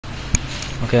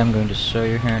Okay, I'm going to show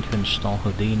you how to install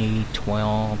Houdini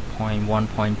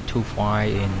 12.1.25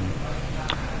 in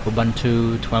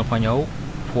Ubuntu 12.0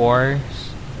 for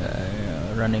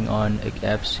running on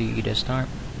XFCE desktop.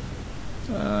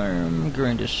 I'm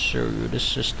going to show you the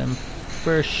system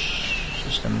first.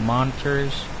 System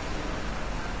monitors.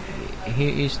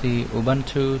 Here is the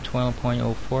Ubuntu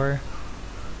 12.04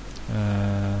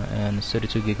 and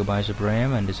 32 gigabytes of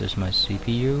RAM, and this is my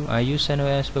CPU. I used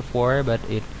CentOS before, but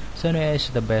CentOS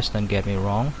is the best, don't get me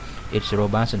wrong. It's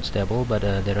robust and stable, but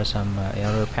there are some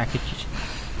error packages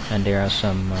and there are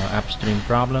some upstream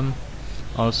problem.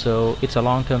 Also, it's a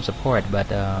long-term support,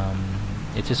 but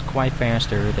it is quite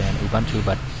faster than Ubuntu,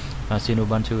 but since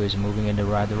Ubuntu is moving in the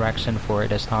right direction for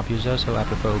desktop users, so I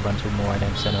prefer Ubuntu more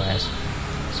than CentOS.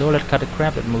 So let's cut the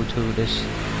crap and move to this.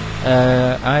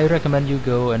 I recommend you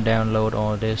go and download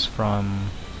all this from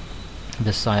the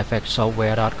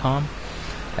sci-fi-software.com,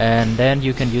 and then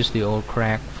you can use the old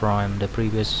crack from the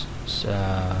previous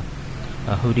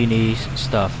Houdini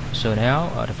stuff. So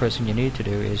now the first thing you need to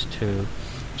do is to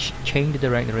change the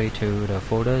directory to the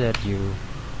folder that you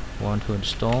want to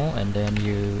install, and then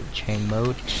you change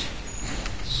mode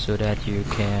so that you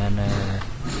can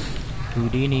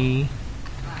Houdini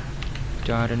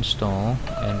 .install,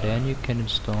 and then you can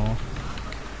install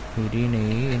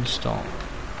Houdini install,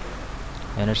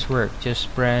 and it's work.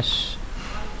 Just press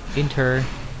enter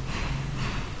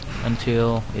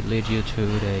until it leads you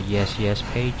to the yes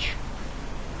page.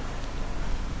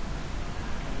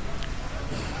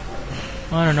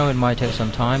 I don't know, it might take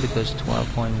some time because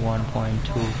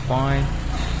 12.1.25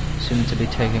 seems to be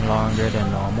taking longer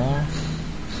than normal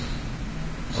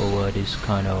over this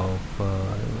kind of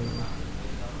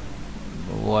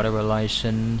whatever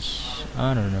license,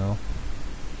 I don't know.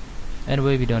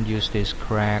 Anyway, we don't use this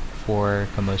crack for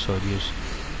commercial use.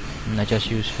 I just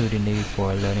use Houdini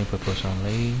for learning purpose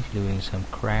only, doing some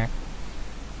crack.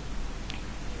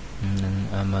 And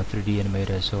I'm a 3D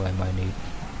animator, so I might need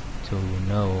to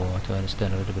know to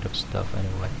understand a little bit of stuff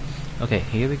anyway. Okay,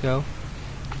 here we go.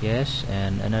 Yes,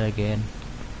 and another again.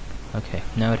 Okay,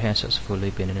 now it has successfully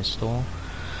been installed.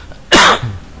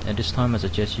 And this time I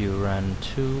suggest you run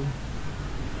two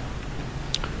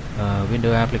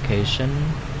window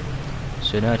application.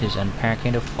 So now it is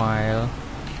unpacking the file.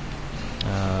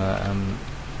 I'm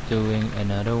doing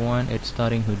another one. It's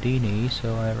starting Houdini,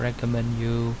 so I recommend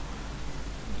you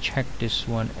check this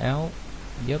one out.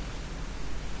 Yep.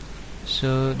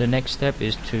 So the next step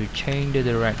is to change the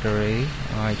directory.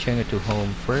 I change it to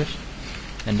home first,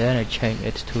 and then I change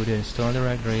it to the install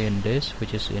directory in this,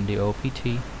 which is in the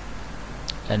OPT.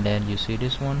 And then you see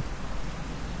this one.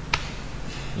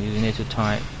 You need to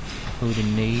type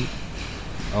Houdini,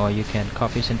 or you can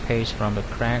copy and paste from the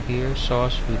crack here,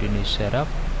 source Houdini setup.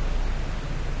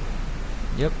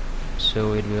 Yep.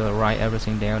 So it will write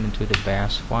everything down into the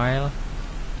bash file.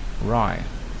 Right.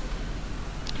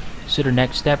 So the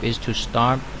next step is to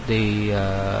start the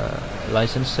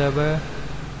license server.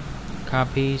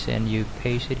 Copies and you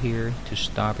paste it here to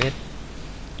stop it.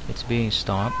 It's being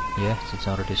stopped. Yes, it's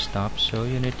already stopped. So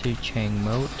you need to change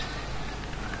mode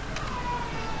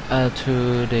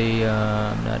to the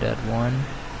not that one.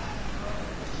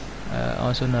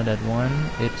 Also not that one.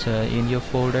 It's in your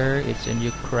folder. It's in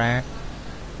your crack.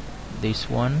 This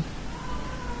one.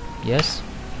 Yes.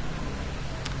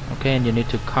 Okay, and you need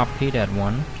to copy that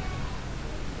one.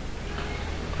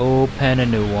 Open a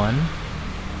new one,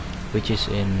 which is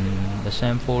in the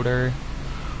same folder.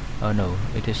 Oh no,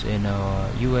 it is in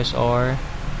USR,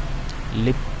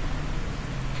 lib,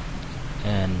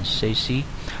 and CC.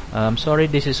 I'm sorry,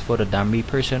 this is for the dummy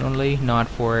person only, not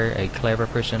for a clever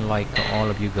person like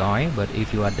all of you guys. But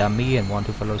if you are dummy and want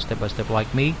to follow step by step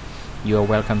like me, you are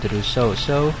welcome to do so.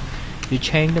 So you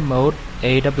change the mode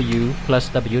AW plus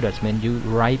W. That means you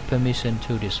write permission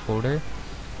to this folder.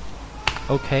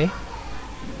 Okay.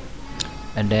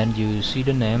 And then you see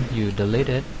the name, you delete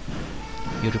it,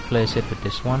 you replace it with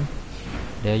this one.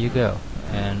 There you go.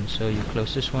 And so you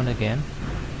close this one again.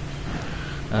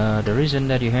 The reason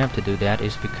that you have to do that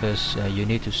is because you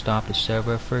need to stop the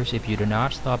server first. If you do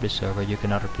not stop the server, you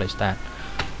cannot replace that.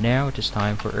 Now it is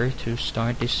time for us to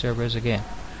start these servers again.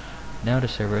 Now the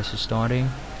servers is starting.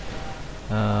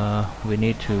 We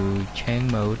need to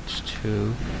change modes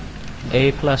to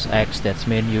A plus X. That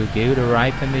means you give the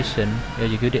right permission,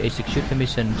 you give the execute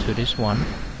permission to this one.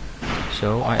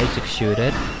 So I execute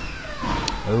it.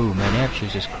 Oh, my nephew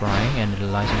is crying and the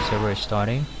license server is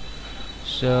starting.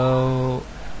 So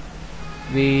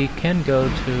we can go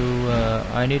to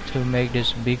I need to make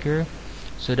this bigger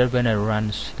so that when I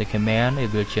run the command,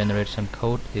 it will generate some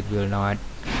code. It will not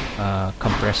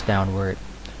compress downward.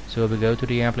 So we go to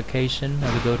the application,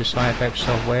 I will go to SciFX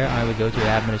software, I will go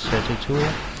to administrator tool,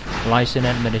 license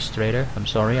administrator. I'm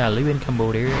sorry, I live in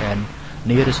Cambodia and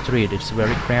near the street it's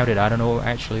very crowded. I don't know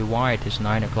actually why. It is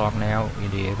 9 o'clock now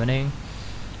in the evening,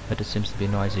 but it seems to be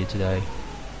noisy today.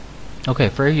 Okay,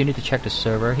 first you need to check the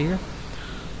server here.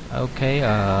 Okay,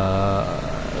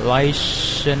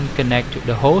 license connect to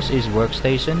the host is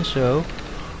workstation, so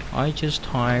I just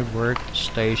type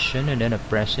workstation and then I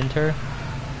press enter.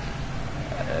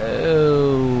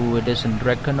 Oh, it doesn't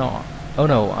drag on. Oh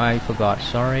no, I forgot,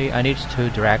 sorry. I need to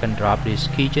drag and drop this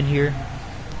keychain here,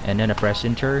 and then I press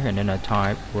enter, and then I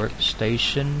type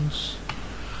workstations.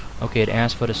 Okay, it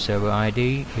asks for the server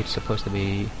ID. It's supposed to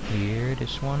be here,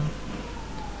 this one.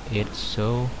 It's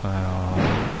so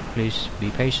please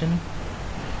be patient.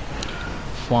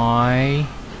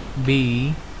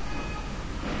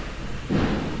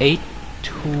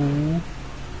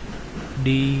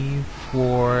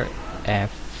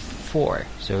 5B82D4F4.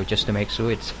 So just to make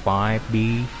sure it's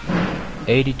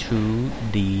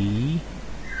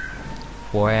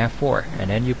 5B82D4F4, and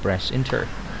then you press enter.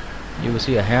 You will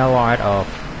see a whole lot of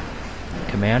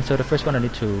commands. So the first one I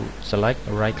need to select,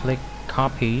 right click,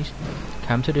 copy,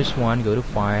 come to this one, go to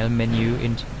file menu,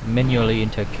 manually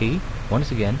enter key.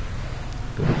 Once again,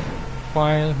 go to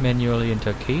file, manually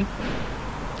enter key,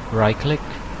 right click,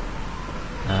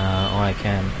 or I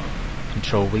can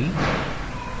control V,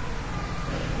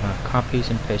 copies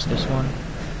and paste this one,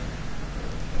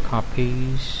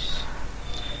 copies.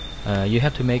 You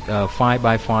have to make a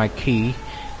 5x5 key.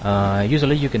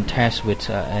 Usually you can test with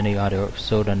any other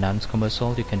pseudonymous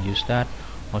commercial, you can use that.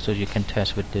 Also you can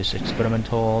test with this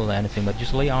experimental, anything, but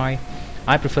usually I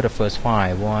prefer the first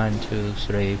 5. 1, 2,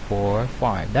 3, 4,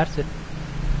 5. That's it.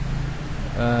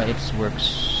 It works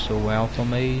so well for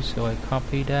me, so I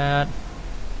copy that,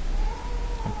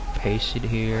 I paste it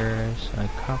here. So I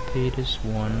copy this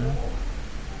one,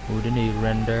 Houdini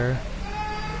render,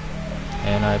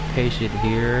 and I paste it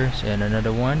here. And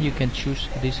another one, you can choose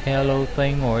this hello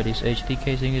thing or this HD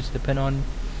casing. It's depend on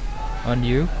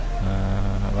you,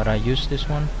 but I use this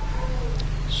one.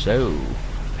 So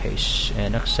paste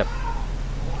and accept.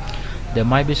 There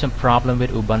might be some problem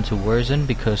with Ubuntu version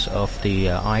because of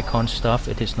the icon stuff.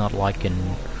 It is not like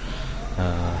in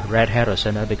Red Hat or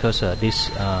CentOS, because this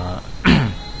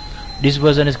this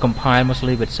version is compiled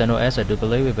mostly with CentOS, I do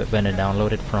believe, when I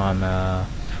download it from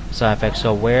SciFX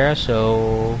software.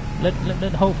 So let's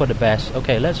hope for the best.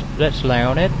 Okay, let's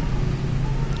launch it.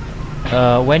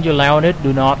 When you launch it,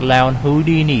 do not launch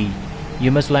Houdini.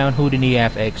 You must launch Houdini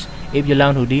FX. If you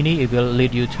launch Houdini, it will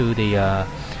lead you to the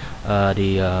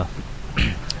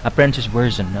apprentice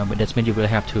version. That means you will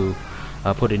have to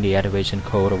put in the activation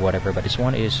code or whatever. But this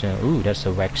one is ooh, that's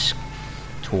a wax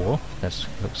tool. That's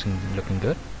looking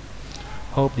good.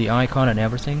 Hope the icon and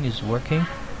everything is working.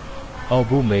 Oh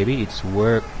boom, baby, it's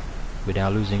work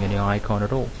without losing any icon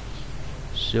at all.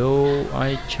 So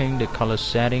I change the color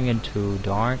setting into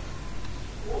dark.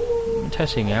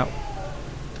 Testing out.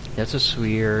 That's a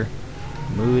sphere.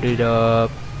 Mood it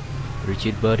up.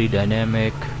 Rigid body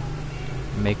dynamic.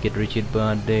 Make it rigid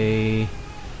body.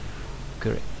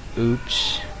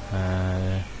 Oops.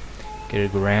 Get a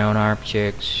ground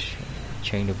object.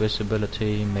 Change the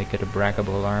visibility. Make it a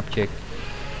breakable object.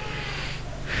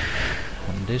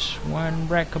 And this one,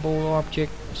 breakable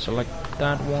object. Select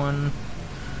that one.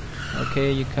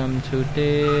 Okay, you come to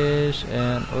this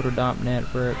and Autodop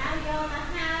network.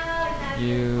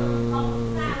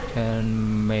 You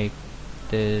can make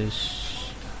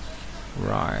this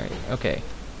right. Okay.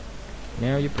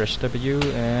 Now you press W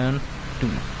and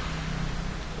boom,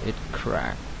 it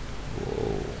cracked.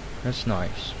 Whoa, that's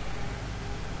nice.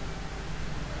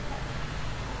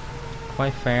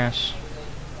 Quite fast.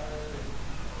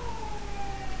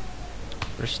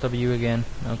 Press W again.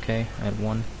 Okay, add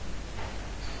 1.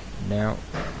 Now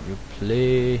you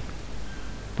play.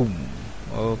 Boom.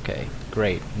 Okay,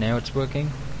 great. Now it's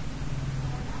working.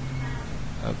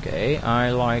 Okay,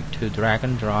 I like to drag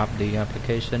and drop the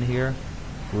application here.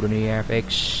 Houdini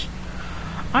FX.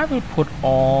 I will put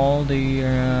all the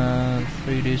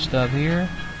 3D stuff here.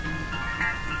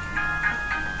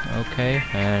 Okay,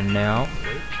 and now